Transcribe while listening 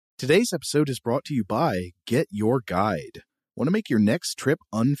Today's episode is brought to you by Get Your Guide. Want to make your next trip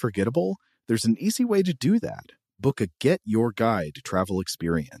unforgettable? There's an easy way to do that. Book a Get Your Guide travel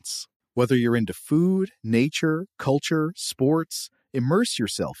experience. Whether you're into food, nature, culture, sports, immerse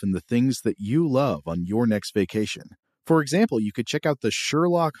yourself in the things that you love on your next vacation. For example, you could check out the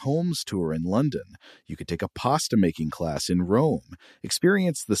Sherlock Holmes tour in London. You could take a pasta-making class in Rome,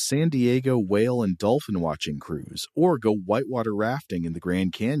 experience the San Diego whale and dolphin watching cruise, or go whitewater rafting in the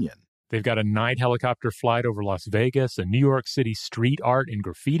Grand Canyon. They've got a night helicopter flight over Las Vegas, a New York City street art and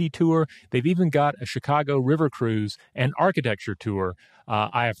graffiti tour. They've even got a Chicago river cruise and architecture tour.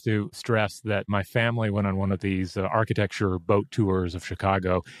 I have to stress that my family went on one of these architecture boat tours of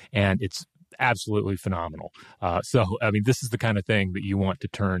Chicago, and it's absolutely phenomenal. This is the kind of thing that you want to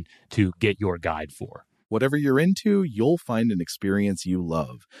turn to Get Your Guide for. Whatever you're into, you'll find an experience you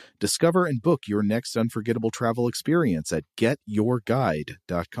love. Discover and book your next unforgettable travel experience at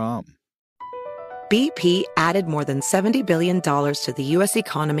getyourguide.com. BP added more than $70 billion to the U.S.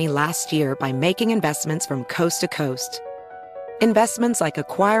 economy last year by making investments from coast to coast. Investments like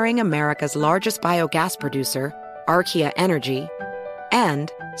acquiring America's largest biogas producer, Archaea Energy,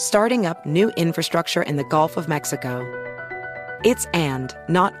 and starting up new infrastructure in the Gulf of Mexico. It's and,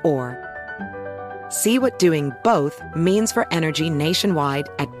 not or. See what doing both means for energy nationwide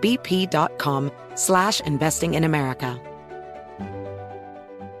at bp.com/investing in America.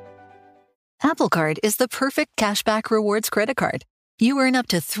 Apple Card is the perfect cashback rewards credit card. You earn up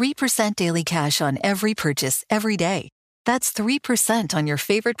to 3% daily cash on every purchase every day. That's 3% on your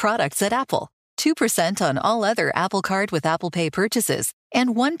favorite products at Apple, 2% on all other Apple Card with Apple Pay purchases,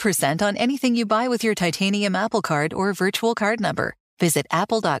 and 1% on anything you buy with your titanium Apple Card or virtual card number. Visit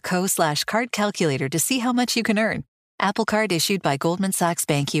apple.co/card calculator to see how much you can earn. Apple Card issued by Goldman Sachs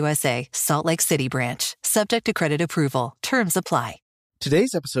Bank USA, Salt Lake City branch. Subject to credit approval. Terms apply.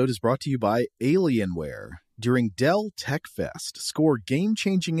 Today's episode is brought to you by Alienware. During Dell Tech Fest, score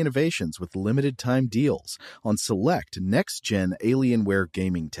game-changing innovations with limited-time deals on select next-gen Alienware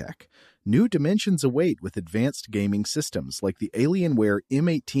gaming tech. New dimensions await with advanced gaming systems like the Alienware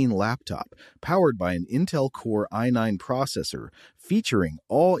M18 laptop, powered by an Intel Core i9 processor, featuring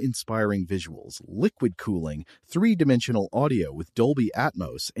awe-inspiring visuals, liquid cooling, three-dimensional audio with Dolby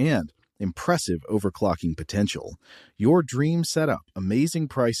Atmos, and impressive overclocking potential. Your dream setup, amazing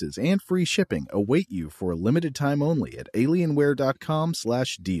prices, and free shipping await you for a limited time only at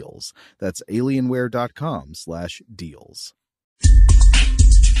alienware.com/deals. That's alienware.com/deals.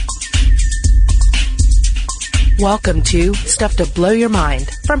 Welcome to Stuff to Blow Your Mind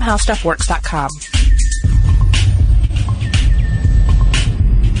from HowStuffWorks.com.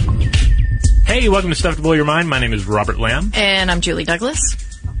 Hey, welcome to Stuff to Blow Your Mind. My name is Robert Lamb. And I'm Julie Douglas.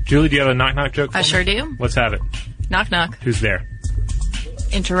 Julie, do you have a knock-knock joke for I me? sure do. Let's have it. Knock-knock. Who's there?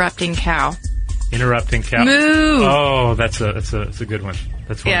 Interrupting cow. Interrupting cow. Moo! Oh, that's a good one.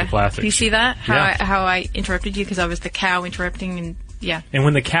 That's one of the classics. Do you see that? Yeah. How I interrupted you because I was the cow interrupting and yeah. And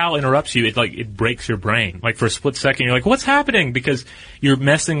when the cow interrupts you, it breaks your brain. Like for a split second, you're like, what's happening? Because you're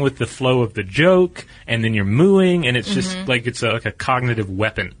messing with the flow of the joke, and then you're mooing, and it's just like it's like a cognitive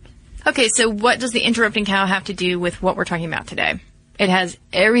weapon. Okay, so what does the interrupting cow have to do with what we're talking about today? It has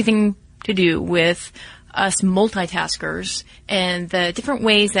everything to do with us multitaskers and the different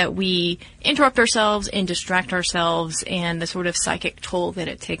ways that we interrupt ourselves and distract ourselves and the sort of psychic toll that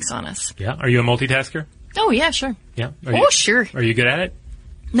it takes on us. Yeah. Are you a multitasker? Oh, yeah, sure. Yeah. Sure. Are you good at it?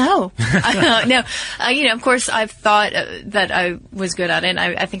 No. No. Of course, I've thought that I was good at it. And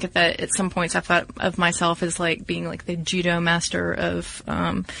I think at some points I've thought of myself as like being like the judo master of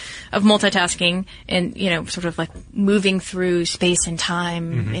multitasking and, sort of like moving through space and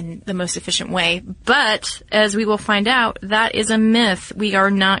time in the most efficient way. But as we will find out, that is a myth. We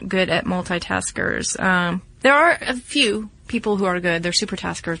are not good at multitaskers. There are a few people who are good. They're super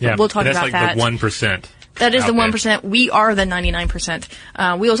taskers, but we'll talk about that. That's like the 1%. That is the 1%. We are the 99%.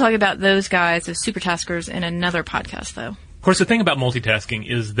 We will talk about those guys, those super taskers, in another podcast, though. Of course, the thing about multitasking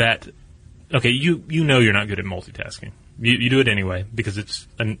is that, okay, you know you're not good at multitasking. You do it anyway because it's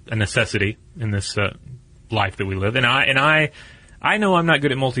a necessity in this life that we live. And I know I'm not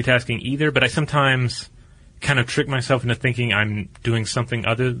good at multitasking either, but I sometimes kind of trick myself into thinking I'm doing something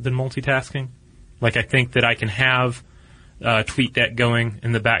other than multitasking. Like I think that I can have TweetDeck going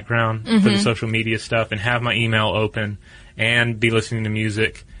in the background for the social media stuff and have my email open and be listening to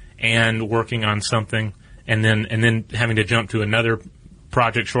music and working on something and then having to jump to another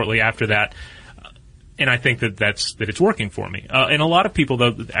project shortly after that. And I think that it's working for me. And a lot of people, though,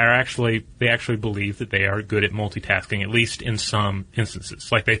 they actually believe that they are good at multitasking, at least in some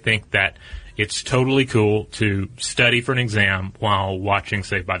instances. Like they think that it's totally cool to study for an exam while watching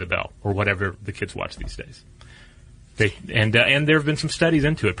Saved by the Bell or whatever the kids watch these days. And there have been some studies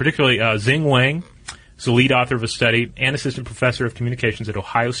into it, particularly Xing Wang is the lead author of a study and assistant professor of communications at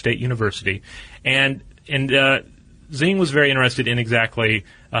Ohio State University. And Xing was very interested in exactly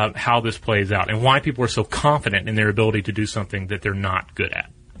how this plays out and why people are so confident in their ability to do something that they're not good at.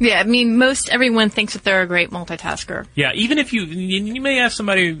 Yeah, I mean, everyone thinks that they're a great multitasker. Yeah, even if you may ask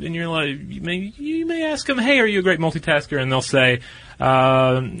somebody in your life, you may ask them, hey, are you a great multitasker? And they'll say, no,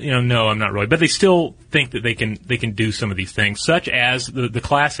 I'm not really. But they still think that they can do some of these things, such as the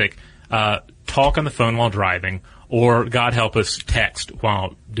classic talk on the phone while driving, or, God help us, text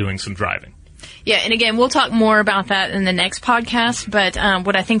while doing some driving. Yeah, and again, we'll talk more about that in the next podcast, but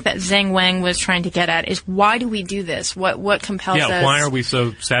what I think that Xing Wang was trying to get at is why do we do this? What compels us? Yeah, why are we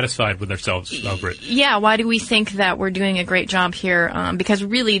so satisfied with ourselves over it? Yeah, why do we think that we're doing a great job here? Because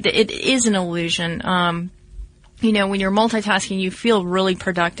really, it is an illusion. When you're multitasking, you feel really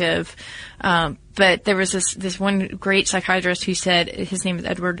productive. But there was this one great psychiatrist who said, his name is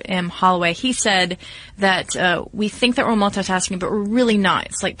Edward M. Holloway, he said that we think that we're multitasking, but we're really not.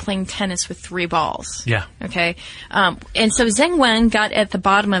 It's like playing tennis with 3 balls. Yeah. Okay? And so Xing Wang got at the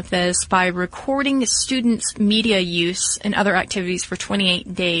bottom of this by recording students' media use and other activities for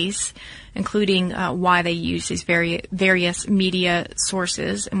 28 days, including why they use these various media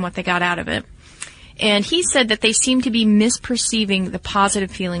sources and what they got out of it. And he said that they seem to be misperceiving the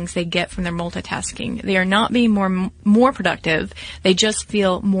positive feelings they get from their multitasking. They are not being more productive. They just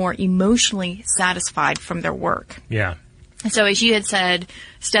feel more emotionally satisfied from their work. Yeah. So as you had said,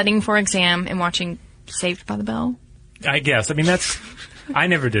 studying for exam and watching Saved by the Bell? I guess. I mean, I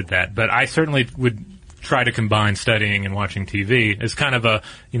never did that, but I certainly would try to combine studying and watching TV. It's kind of a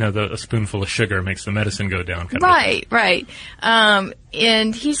spoonful of sugar makes the medicine go down. Right.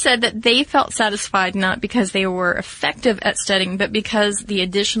 And he said that they felt satisfied not because they were effective at studying, but because the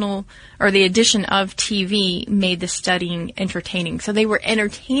addition of TV made the studying entertaining. So they were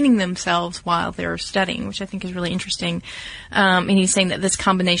entertaining themselves while they were studying, which I think is really interesting. And he's saying that this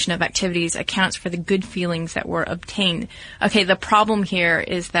combination of activities accounts for the good feelings that were obtained. Okay, the problem here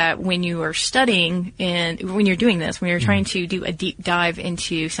is that when you are studying and when you're doing this, when you're trying to do a deep dive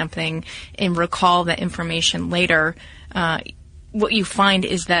into something and recall that information later, what you find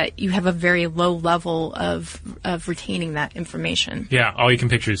is that you have a very low level of retaining that information. Yeah, all you can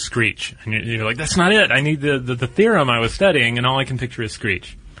picture is Screech. And you're like, that's not it. I need the theorem I was studying, and all I can picture is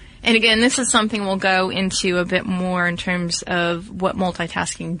Screech. And again, this is something we'll go into a bit more in terms of what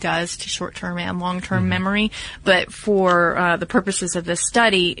multitasking does to short-term and long-term memory. But for the purposes of this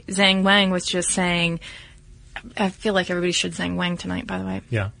study, Xing Wang was just saying, I feel like everybody should Xing Wang tonight, by the way.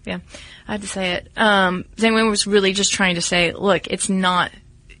 Yeah. I had to say it. Xing Wang was really just trying to say, look, it's not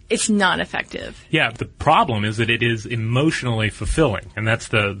effective. Yeah, the problem is that it is emotionally fulfilling, and that's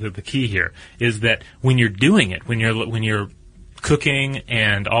the key here, is that when you're doing it, when you're cooking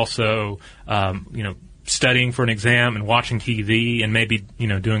and also, studying for an exam and watching TV and maybe,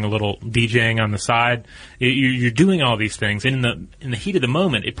 doing a little DJing on the side, you're doing all these things. And in the heat of the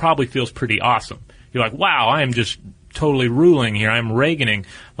moment, it probably feels pretty awesome. You're like, wow, I am just totally ruling here. I'm Reaganing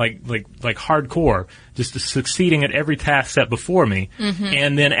like hardcore, just succeeding at every task set before me. Mm-hmm.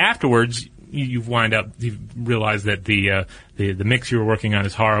 And then afterwards, you realize that the mix you were working on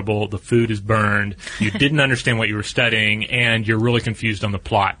is horrible. The food is burned. You didn't understand what you were studying, and you're really confused on the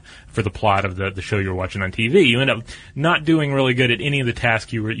plot of the show you were watching on TV. You end up not doing really good at any of the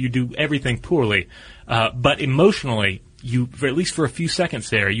tasks you do everything poorly. But emotionally, at least for a few seconds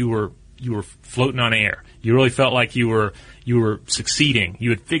there, you were floating on air. You really felt like you were succeeding.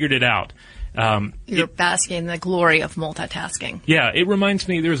 You had figured it out. You're basking in the glory of multitasking. Yeah, it reminds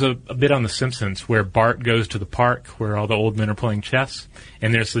me, there's a bit on The Simpsons where Bart goes to the park where all the old men are playing chess,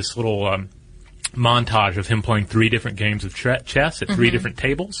 and there's this little montage of him playing 3 different games of chess at 3 different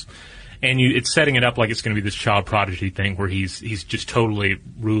tables. And it's setting it up like it's going to be this child prodigy thing where he's just totally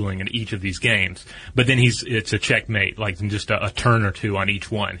ruling in each of these games. But then it's a checkmate, like in just a turn or 2 on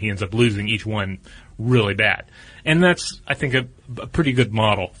each one. He ends up losing each one really bad. And that's, I think, a pretty good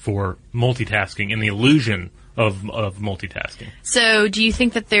model for multitasking and the illusion of multitasking. So do you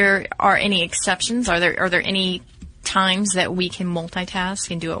think that there are any exceptions? Are there any times that we can multitask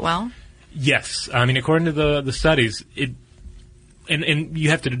and do it well? Yes. I mean, according to the studies, And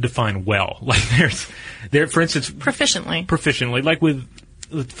you have to define well. Like there, for instance, proficiently, like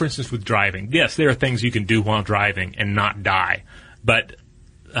for instance, with driving. Yes, there are things you can do while driving and not die, but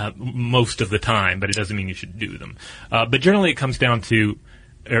most of the time, but it doesn't mean you should do them. But generally it comes down to,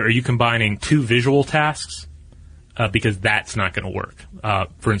 are you combining two visual tasks? Because that's not going to work.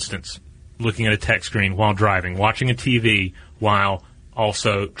 For instance, looking at a text screen while driving, watching a TV while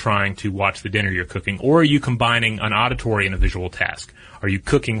also trying to watch the dinner you're cooking. Or are you combining an auditory and a visual task? Are you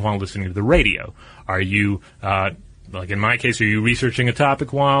cooking while listening to the radio? Are you, like in my case, are you researching a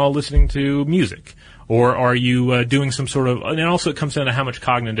topic while listening to music? Or are you doing some sort of, and also it comes down to how much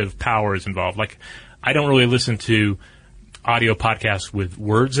cognitive power is involved. Like, I don't really listen to audio podcasts with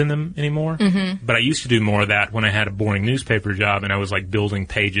words in them anymore, but I used to do more of that when I had a boring newspaper job and I was like building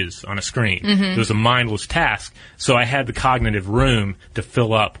pages on a screen. It was a mindless task, so I had the cognitive room to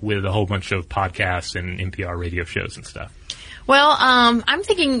fill up with a whole bunch of podcasts and NPR radio shows and stuff. Well, I'm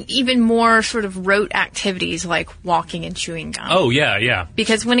thinking even more sort of rote activities like walking and chewing gum. Oh, yeah.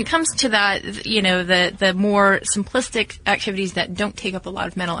 Because when it comes to that, you know, the more simplistic activities that don't take up a lot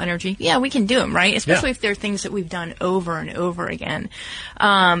of mental energy, yeah, we can do them, right? Especially if they're things that we've done over and over again.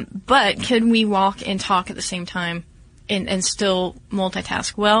 But can we walk and talk at the same time and still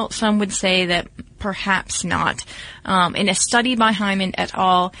multitask? Well, some would say that perhaps not. In a study by Hyman et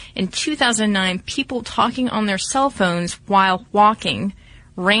al. In 2009, people talking on their cell phones while walking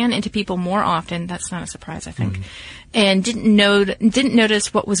ran into people more often. That's not a surprise, I think. And didn't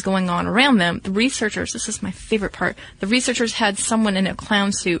notice what was going on around them. The researchers, this is my favorite part, the researchers had someone in a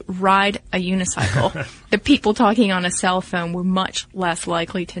clown suit ride a unicycle. The people talking on a cell phone were much less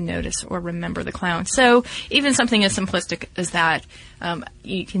likely to notice or remember the clown. So even something as simplistic as that,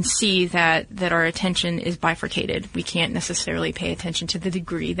 you can see that our attention is bifurcated. We can't necessarily pay attention to the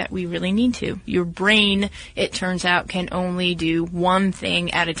degree that we really need to. Your brain, it turns out, can only do one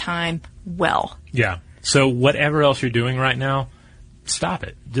thing at a time well. Yeah. So whatever else you're doing right now, stop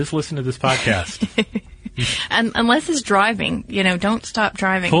it. Just listen to this podcast. And unless it's driving, you know, don't stop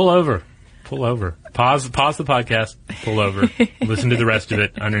driving. Pull over. Pause the podcast. Pull over. Listen to the rest of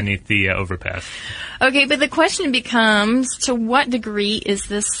it underneath the overpass. Okay, but the question becomes, to what degree is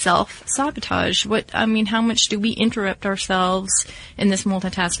this self-sabotage? How much do we interrupt ourselves in this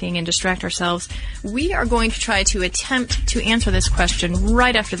multitasking and distract ourselves? We are going to try to attempt to answer this question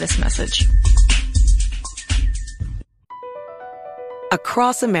right after this message.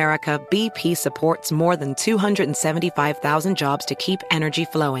 Across America, BP supports more than 275,000 jobs to keep energy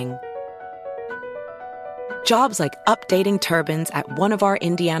flowing. Jobs like updating turbines at one of our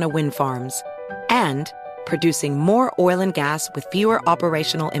Indiana wind farms and producing more oil and gas with fewer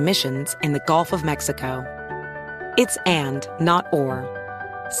operational emissions in the Gulf of Mexico. It's and, not or.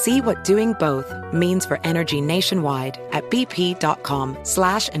 See what doing both means for energy nationwide at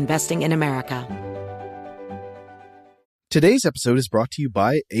bp.com/investing in America. Today's episode is brought to you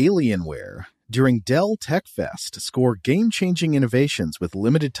by Alienware. During Dell Tech Fest, score game-changing innovations with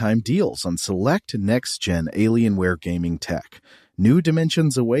limited-time deals on select next-gen Alienware gaming tech. New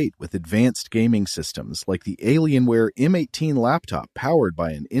dimensions await with advanced gaming systems like the Alienware M18 laptop powered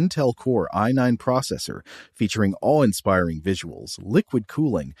by an Intel Core i9 processor featuring awe-inspiring visuals, liquid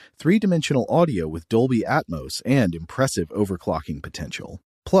cooling, three-dimensional audio with Dolby Atmos, and impressive overclocking potential.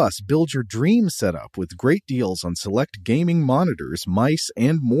 Plus, build your dream setup with great deals on select gaming monitors, mice,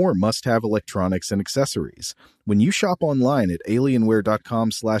 and more must-have electronics and accessories. When you shop online at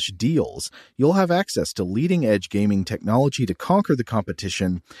alienware.com/deals, you'll have access to leading-edge gaming technology to conquer the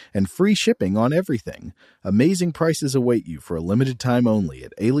competition and free shipping on everything. Amazing prices await you for a limited time only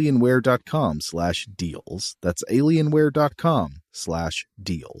at alienware.com/deals. That's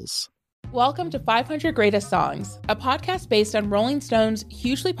alienware.com/deals. Welcome to 500 Greatest Songs, a podcast based on Rolling Stone's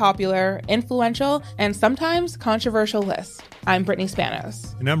hugely popular, influential, and sometimes controversial list. I'm Brittany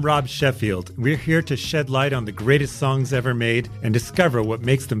Spanos. And I'm Rob Sheffield. We're here to shed light on the greatest songs ever made and discover what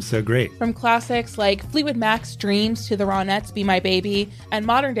makes them so great. From classics like Fleetwood Mac's Dreams to the Ronettes' Be My Baby, and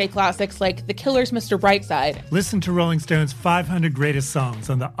modern-day classics like The Killers' Mr. Brightside. Listen to Rolling Stone's 500 Greatest Songs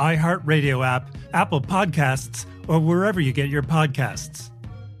on the iHeartRadio app, Apple Podcasts, or wherever you get your podcasts.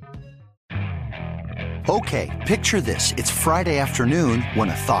 Okay, picture this. It's Friday afternoon when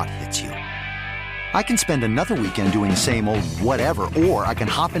a thought hits you. I can spend another weekend doing the same old whatever, or I can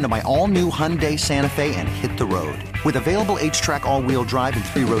hop into my all-new Hyundai Santa Fe and hit the road. With available H-Track all-wheel drive and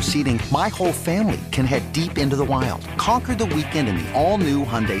 3-row seating, my whole family can head deep into the wild. Conquer the weekend in the all-new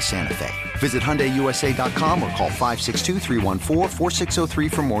Hyundai Santa Fe. Visit HyundaiUSA.com or call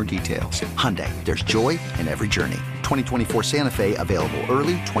 562-314-4603 for more details. Hyundai, there's joy in every journey. 2024 Santa Fe, available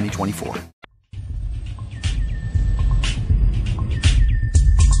early 2024.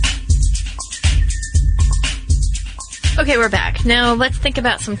 Okay, we're back. Now, let's think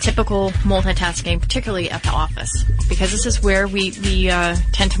about some typical multitasking, particularly at the office, because this is where we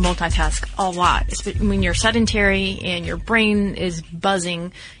tend to multitask a lot. When you're sedentary and your brain is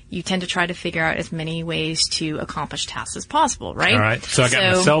buzzing, you tend to try to figure out as many ways to accomplish tasks as possible, right? All right. So I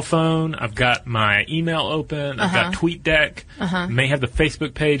got my cell phone. I've got my email open. I've got TweetDeck. May have the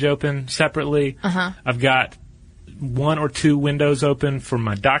Facebook page open separately. I've got 1 or 2 windows open for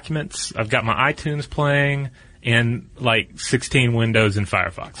my documents. I've got my iTunes playing. And like 16 windows in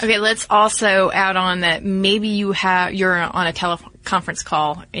Firefox. Okay, let's also add on that maybe you're on a teleconference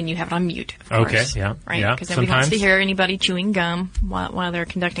call and you have it on mute. Of course, okay, yeah, right? yeah. Because nobody wants to hear anybody chewing gum while they're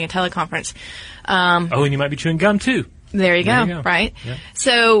conducting a teleconference. And you might be chewing gum too. There you go. Right? Yeah.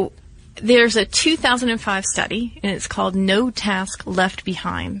 So there's a 2005 study, and it's called "No Task Left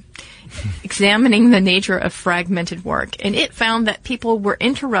Behind." Examining the nature of fragmented work, and it found that people were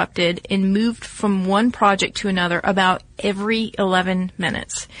interrupted and moved from one project to another about every 11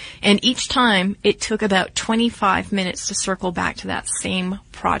 minutes. And each time, it took about 25 minutes to circle back to that same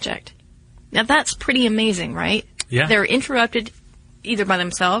project. Now, that's pretty amazing, right? Yeah. They're interrupted either by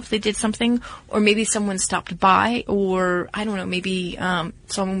themselves, they did something, or maybe someone stopped by, or, I don't know, maybe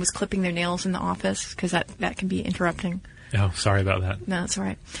someone was clipping their nails in the office, because that can be interrupting. Oh, sorry about that. No, that's all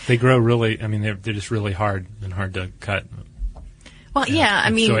right. They grow really, I mean, they're just really hard and hard to cut. Well, yeah, I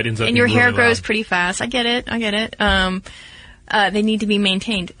mean, so it ends up and your being hair really grows loud. pretty fast. I get it. They need to be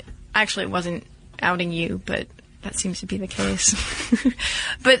maintained. Actually, it wasn't outing you, but that seems to be the case.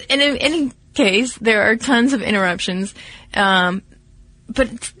 But in any case, there are tons of interruptions,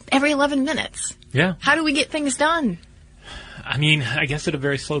 but every 11 minutes. Yeah. How do we get things done? I mean, I guess at a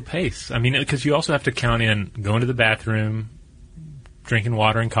very slow pace. I mean, because you also have to count in going to the bathroom, drinking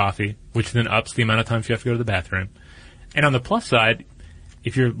water and coffee, which then ups the amount of times you have to go to the bathroom. And on the plus side,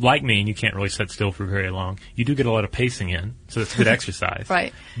 if you're like me and you can't really sit still for very long, you do get a lot of pacing in, so it's good exercise.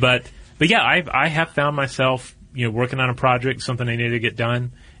 Right. But yeah, I have found myself, working on a project, something I need to get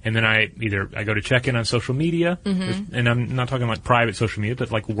done, and then I go to check in on social media, and I'm not talking like private social media, but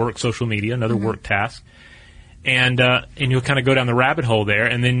like work social media, another work task. And you'll kind of go down the rabbit hole there,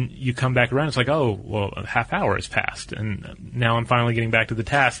 and then you come back around. It's like, oh, well, a half hour has passed, and now I'm finally getting back to the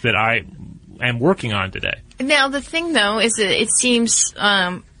task that I am working on today. Now, the thing, though, is that it seems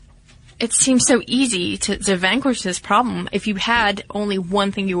so easy to vanquish this problem. If you had only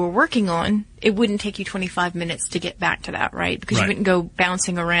one thing you were working on, it wouldn't take you 25 minutes to get back to that, right? Because you wouldn't go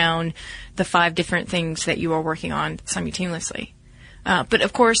bouncing around the 5 different things that you are working on simultaneously. But,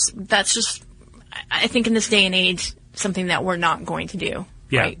 of course, that's just, I think in this day and age, something that we're not going to do.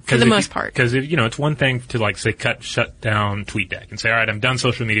 Yeah, right? For the most part. Because, it's one thing to, like, say, shut down TweetDeck and say, all right, I'm done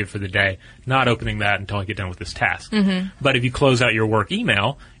social media for the day, not opening that until I get done with this task. But if you close out your work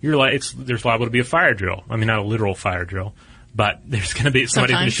email, there's liable to be a fire drill. I mean, not a literal fire drill, but there's going to be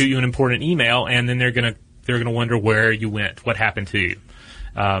somebody's going to shoot you an important email, and then they're going to wonder where you went, what happened to you.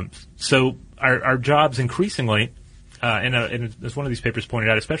 So our jobs increasingly, and as one of these papers pointed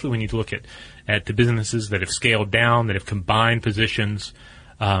out, especially when you look at the businesses that have scaled down, that have combined positions,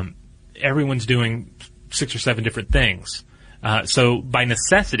 everyone's doing 6 or 7 different things. So by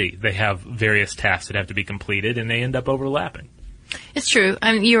necessity, they have various tasks that have to be completed, and they end up overlapping. It's true.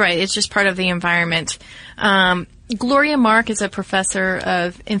 I mean, you're right. It's just part of the environment. Gloria Mark is a professor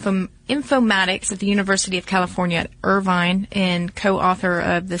of informatics at the University of California at Irvine and co-author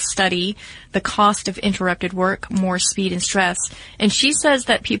of the study, The Cost of Interrupted Work, More Speed and Stress. And she says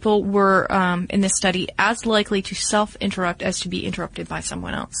that people were, in this study, as likely to self-interrupt as to be interrupted by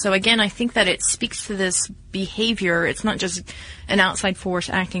someone else. So again, I think that it speaks to this behavior. It's not just an outside force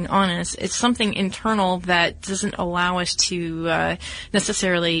acting on us. It's something internal that doesn't allow us to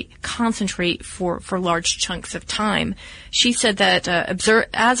necessarily concentrate for large chunks of time. She said that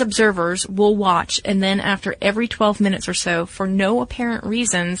as observers, we'll watch, and then after every 12 minutes or so, for no apparent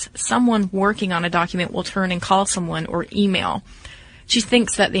reasons, someone working on a document will turn and call someone or email. She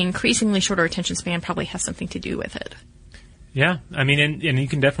thinks that the increasingly shorter attention span probably has something to do with it. Yeah, I mean, and you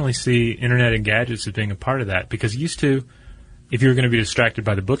can definitely see internet and gadgets as being a part of that, because used to, if you were going to be distracted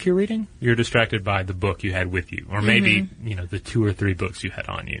by the book you're reading, you're distracted by the book you had with you, or maybe, the 2 or 3 books you had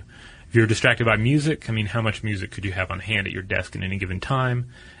on you. If you're distracted by music, I mean, how much music could you have on hand at your desk at any given time,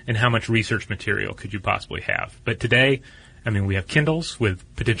 and how much research material could you possibly have? But today, I mean, we have Kindles with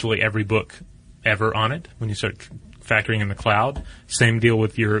potentially every book ever on it when you start factoring in the cloud. Same deal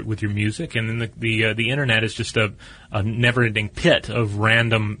with your music, and then the internet is just a never-ending pit of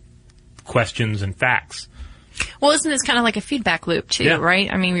random questions and facts. Well, isn't this kind of like a feedback loop, too,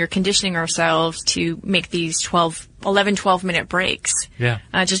 right? I mean, we're conditioning ourselves to make these 11, 12-minute breaks. Yeah.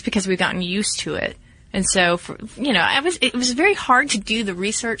 Just because we've gotten used to it. And so, it was very hard to do the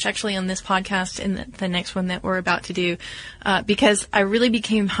research actually on this podcast and the next one that we're about to do, because I really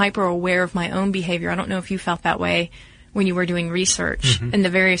became hyper aware of my own behavior. I don't know if you felt that way when you were doing research and the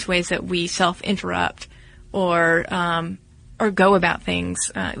various ways that we self-interrupt or go about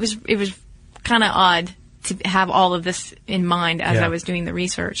things. It was kind of odd to have all of this in mind as I was doing the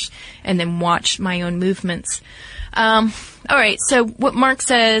research and then watch my own movements. All right. So what Mark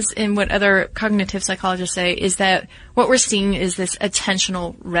says and what other cognitive psychologists say is that what we're seeing is this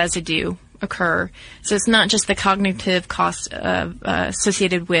attentional residue occur. So it's not just the cognitive cost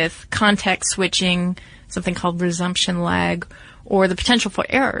associated with context switching, something called resumption lag, or the potential for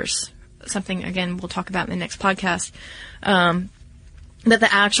errors, something, again, we'll talk about in the next podcast, that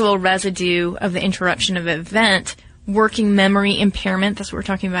the actual residue of the interruption of an event, working memory impairment, that's what we're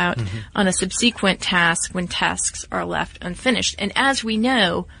talking about, on a subsequent task when tasks are left unfinished. And as we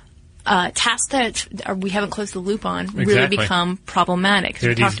know, tasks that we haven't closed the loop on really become problematic.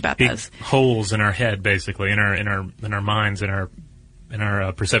 We talked about those holes in our head, basically, in our minds, in our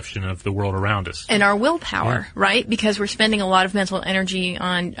perception of the world around us, and our willpower, right? Because we're spending a lot of mental energy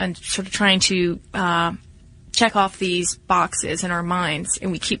on sort of trying to check off these boxes in our minds,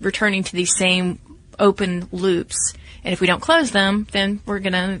 and we keep returning to these same open loops. And if we don't close them, then we're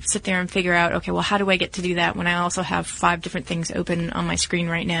going to sit there and figure out, okay, well, how do I get to do that when I also have 5 different things open on my screen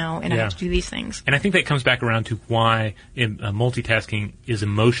right now, and I have to do these things? And I think that comes back around to why multitasking is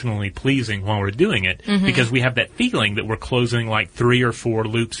emotionally pleasing while we're doing it, because we have that feeling that we're closing like 3 or 4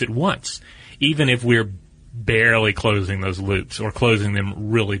 loops at once, even if we're barely closing those loops or closing them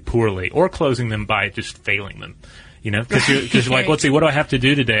really poorly or closing them by just failing them. Because you're like, let's see, what do I have to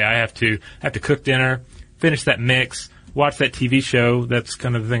do today? I have to cook dinner, finish that mix, watch that TV show. That's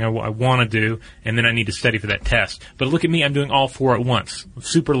kind of the thing I want to do, and then I need to study for that test. But look at me, I'm doing all 4 at once.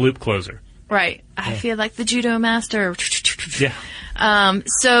 Super loop closer. Right. I feel like the judo master. So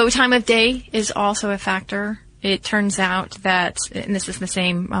time of day is also a factor. It turns out that, and this is the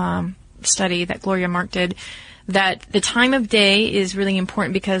same study that Gloria Mark did, that the time of day is really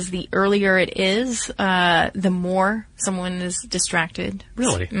important because the earlier it is, the more someone is distracted.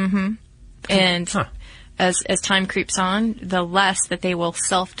 Really? And as time creeps on, the less that they will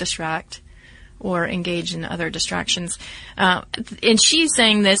self-distract or engage in other distractions. And she's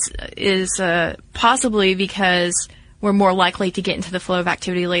saying this is possibly because we're more likely to get into the flow of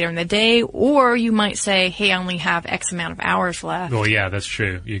activity later in the day, or you might say, hey, I only have X amount of hours left. Well, yeah, that's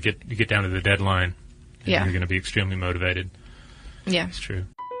true. You get down to the deadline. You're going to be extremely motivated. Yeah. It's true.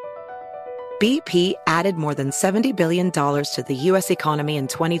 BP added more than $70 billion to the U.S. economy in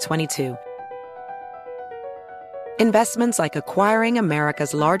 2022. Investments like acquiring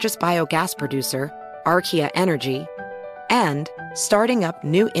America's largest biogas producer, Archaea Energy, and starting up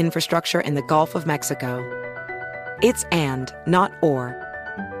new infrastructure in the Gulf of Mexico. It's and, not or.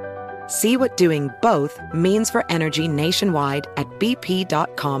 See what doing both means for energy nationwide at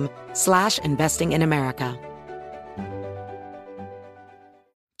bp.com/investing in America.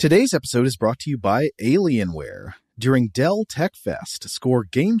 Today's episode is brought to you by Alienware. During Dell Tech Fest, score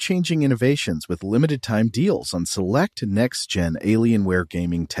game-changing innovations with limited-time deals on select next-gen Alienware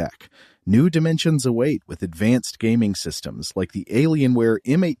gaming tech. New dimensions await with advanced gaming systems like the Alienware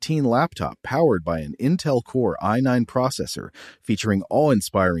M18 laptop powered by an Intel Core i9 processor featuring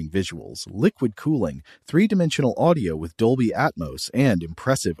awe-inspiring visuals, liquid cooling, 3-dimensional audio with Dolby Atmos, and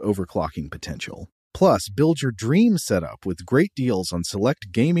impressive overclocking potential. Plus, build your dream setup with great deals on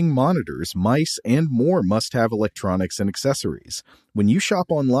select gaming monitors, mice, and more must-have electronics and accessories. When you shop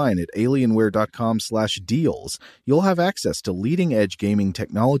online at alienware.com/deals, you'll have access to leading-edge gaming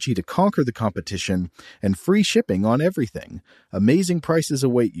technology to conquer the competition and free shipping on everything. Amazing prices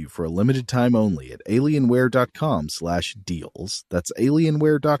await you for a limited time only at alienware.com/deals. That's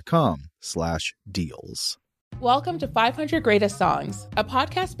alienware.com/deals. Welcome to 500 Greatest Songs, a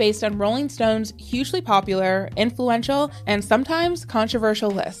podcast based on Rolling Stone's hugely popular, influential, and sometimes controversial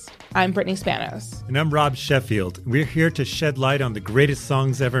list. I'm Brittany Spanos. And I'm Rob Sheffield. We're here to shed light on the greatest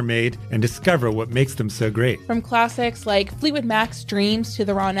songs ever made and discover what makes them so great. From classics like Fleetwood Mac's Dreams to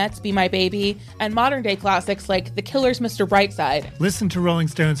the Ronettes' Be My Baby, and modern-day classics like The Killer's Mr. Brightside. Listen to Rolling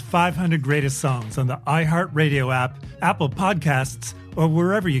Stone's 500 Greatest Songs on the iHeartRadio app, Apple Podcasts, or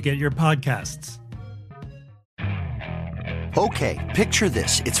wherever you get your podcasts. Okay, picture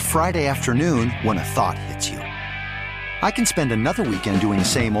this. It's Friday afternoon when a thought hits you. I can spend another weekend doing the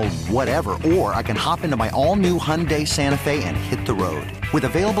same old whatever, or I can hop into my all-new Hyundai Santa Fe and hit the road. With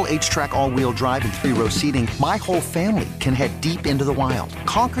available H-Track all-wheel drive and 3-row seating, my whole family can head deep into the wild.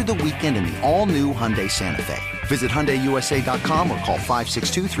 Conquer the weekend in the all-new Hyundai Santa Fe. Visit HyundaiUSA.com or call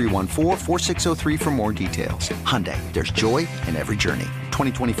 562-314-4603 for more details. Hyundai, there's joy in every journey.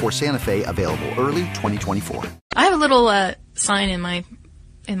 2024 Santa Fe, available early 2024. I have a little sign in my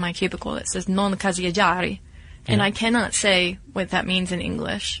cubicle that says "Non cazziaggiare," and I cannot say what that means in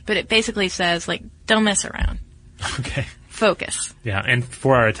English, but it basically says, like, don't mess around. Okay. Focus. Yeah, and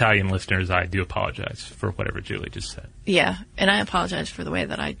for our Italian listeners, I do apologize for whatever Julie just said. Yeah, and I apologize for the way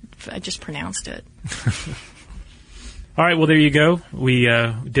that I just pronounced it. All right, well, there you go. We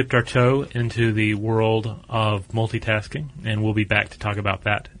dipped our toe into the world of multitasking, and we'll be back to talk about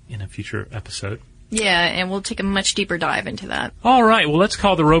that in a future episode. Yeah, and we'll take a much deeper dive into that. All right, well, let's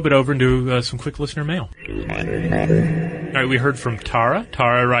call the robot over and do some quick listener mail. All right, we heard from Tara.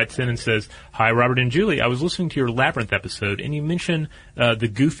 Tara writes in and says, "Hi, Robert and Julie. I was listening to your Labyrinth episode, and you mentioned the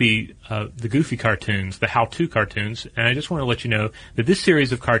Goofy cartoons, the how-to cartoons, and I just want to let you know that this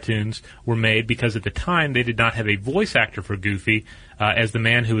series of cartoons were made because at the time they did not have a voice actor for Goofy, as the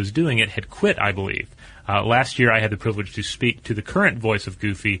man who was doing it had quit, I believe. Last year I had the privilege to speak to the current voice of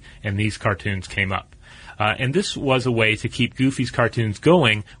Goofy, and these cartoons came up. And this was a way to keep Goofy's cartoons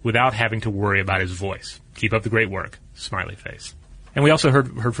going without having to worry about his voice. Keep up the great work. Smiley face." And we also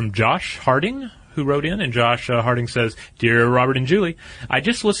heard from Josh Harding, who wrote in, and Josh Harding says, "Dear Robert and Julie, I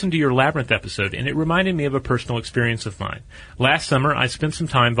just listened to your Labyrinth episode, and it reminded me of a personal experience of mine. Last summer, I spent some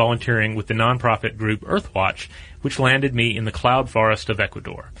time volunteering with the nonprofit group Earthwatch, which landed me in the cloud forest of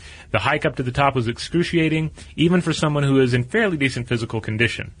Ecuador. The hike up to the top was excruciating, even for someone who is in fairly decent physical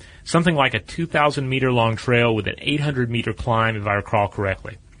condition. Something like a 2,000-meter-long trail with an 800-meter climb, if I recall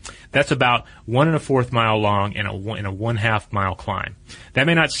correctly. That's about 1 1/4 mile long and a 1/2 mile climb. That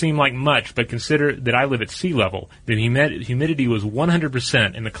may not seem like much, but consider that I live at sea level. The humidity was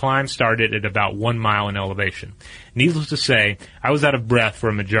 100%, and the climb started at about 1 mile in elevation. Needless to say, I was out of breath for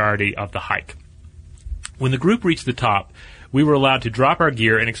a majority of the hike. When the group reached the top, we were allowed to drop our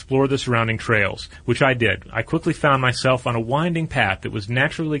gear and explore the surrounding trails, which I did. I quickly found myself on a winding path that was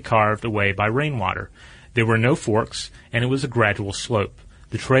naturally carved away by rainwater. There were no forks, and it was a gradual slope.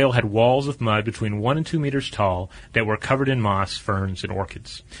 The trail had walls of mud between 1 and 2 meters tall that were covered in moss, ferns, and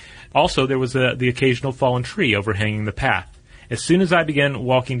orchids. Also, there was the occasional fallen tree overhanging the path. As soon as I began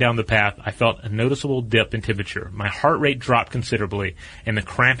walking down the path, I felt a noticeable dip in temperature. My heart rate dropped considerably, and the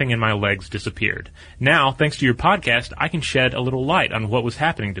cramping in my legs disappeared. Now, thanks to your podcast, I can shed a little light on what was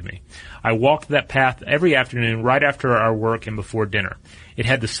happening to me. I walked that path every afternoon right after our work and before dinner. It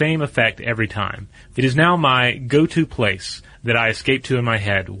had the same effect every time. It is now my go-to place that I escape to in my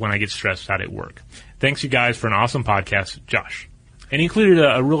head when I get stressed out at work. Thanks, you guys, for an awesome podcast, Josh." And he included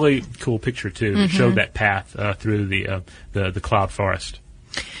a really cool picture, too, that showed that path through the cloud forest.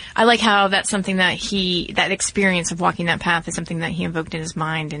 I like how that's something that that experience of walking that path is something that he invoked in his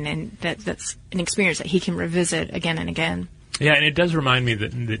mind, and that's an experience that he can revisit again and again. Yeah, and it does remind me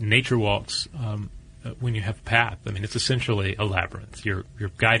that nature walks, when you have a path, I mean, it's essentially a labyrinth. You're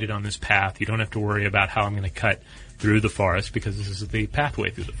guided on this path. You don't have to worry about how I'm going to cut through the forest, because this is the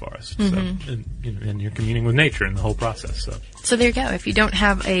pathway through the forest. So, and you're communing with nature in the whole process. So there you go. If you don't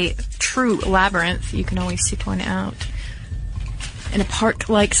have a true labyrinth, you can always seek one out in a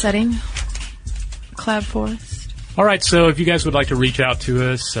park-like setting, cloud forest. All right, so if you guys would like to reach out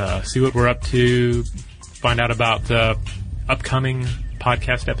to us, see what we're up to, find out about upcoming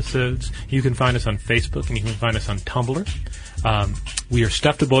podcast episodes, you can find us on Facebook, and you can find us on Tumblr. We are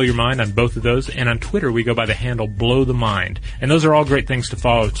Stuff to Blow Your Mind on both of those, and on Twitter we go by the handle Blow the Mind. And those are all great things to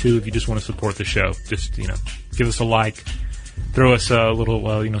follow too if you just want to support the show. Just give us a like, throw us a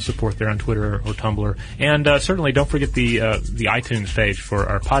little support there on Twitter or Tumblr, and certainly don't forget the iTunes page for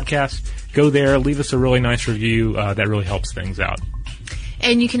our podcast. Go there, leave us a really nice review. That really helps things out.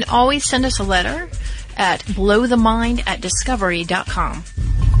 And you can always send us a letter at blowthemind@discovery.com.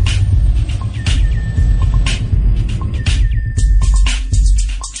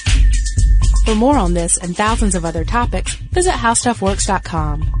 For more on this and thousands of other topics, visit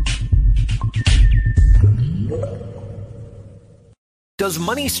howstuffworks.com. Does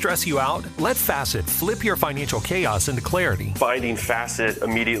money stress you out? Let Facet flip your financial chaos into clarity. Finding Facet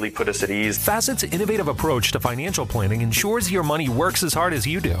immediately put us at ease. Facet's innovative approach to financial planning ensures your money works as hard as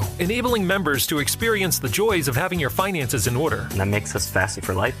you do, enabling members to experience the joys of having your finances in order. That makes us Facet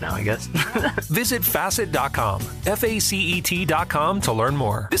for life now, I guess. Visit Facet.com, FACET.com to learn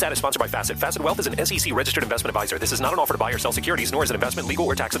more. This ad is sponsored by Facet. Facet Wealth is an SEC registered investment advisor. This is not an offer to buy or sell securities, nor is it investment, legal,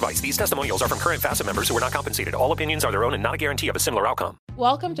 or tax advice. These testimonials are from current Facet members who are not compensated. All opinions are their own and not a guarantee of a similar outcome.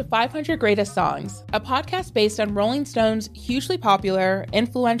 Welcome to 500 Greatest Songs, a podcast based on Rolling Stone's hugely popular,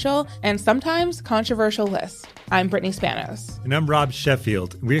 influential, and sometimes controversial list. I'm Brittany Spanos. And I'm Rob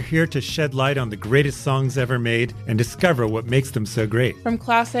Sheffield. We're here to shed light on the greatest songs ever made and discover what makes them so great. From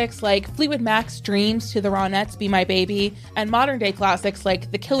classics like Fleetwood Mac's Dreams to the Ronettes' Be My Baby, and modern-day classics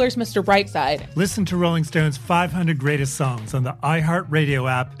like The Killer's Mr. Brightside. Listen to Rolling Stone's 500 Greatest Songs on the iHeartRadio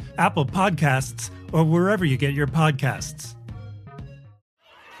app, Apple Podcasts, or wherever you get your podcasts.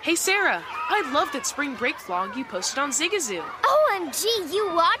 Hey Sarah, I loved that spring break vlog you posted on Zigazoo. OMG,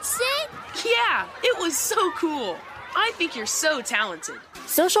 you watched it? Yeah, it was so cool. I think you're so talented.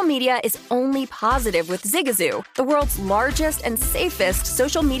 Social media is only positive with Zigazoo, the world's largest and safest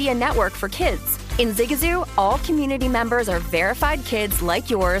social media network for kids. In Zigazoo, all community members are verified kids like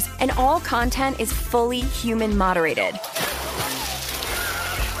yours, and all content is fully human moderated.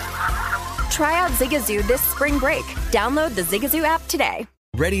 Try out Zigazoo this spring break. Download the Zigazoo app today.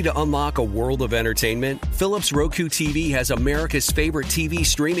 Ready to unlock a world of entertainment? Philips Roku TV has America's favorite TV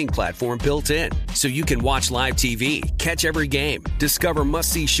streaming platform built in, so you can watch live TV, catch every game, discover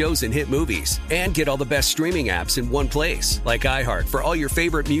must-see shows and hit movies, and get all the best streaming apps in one place, like iHeart for all your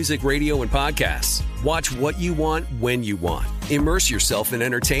favorite music, radio, and podcasts. Watch what you want, when you want. Immerse yourself in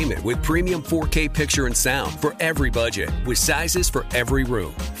entertainment with premium 4K picture and sound for every budget, with sizes for every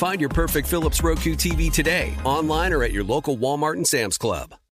room. Find your perfect Philips Roku TV today, online or at your local Walmart and Sam's Club.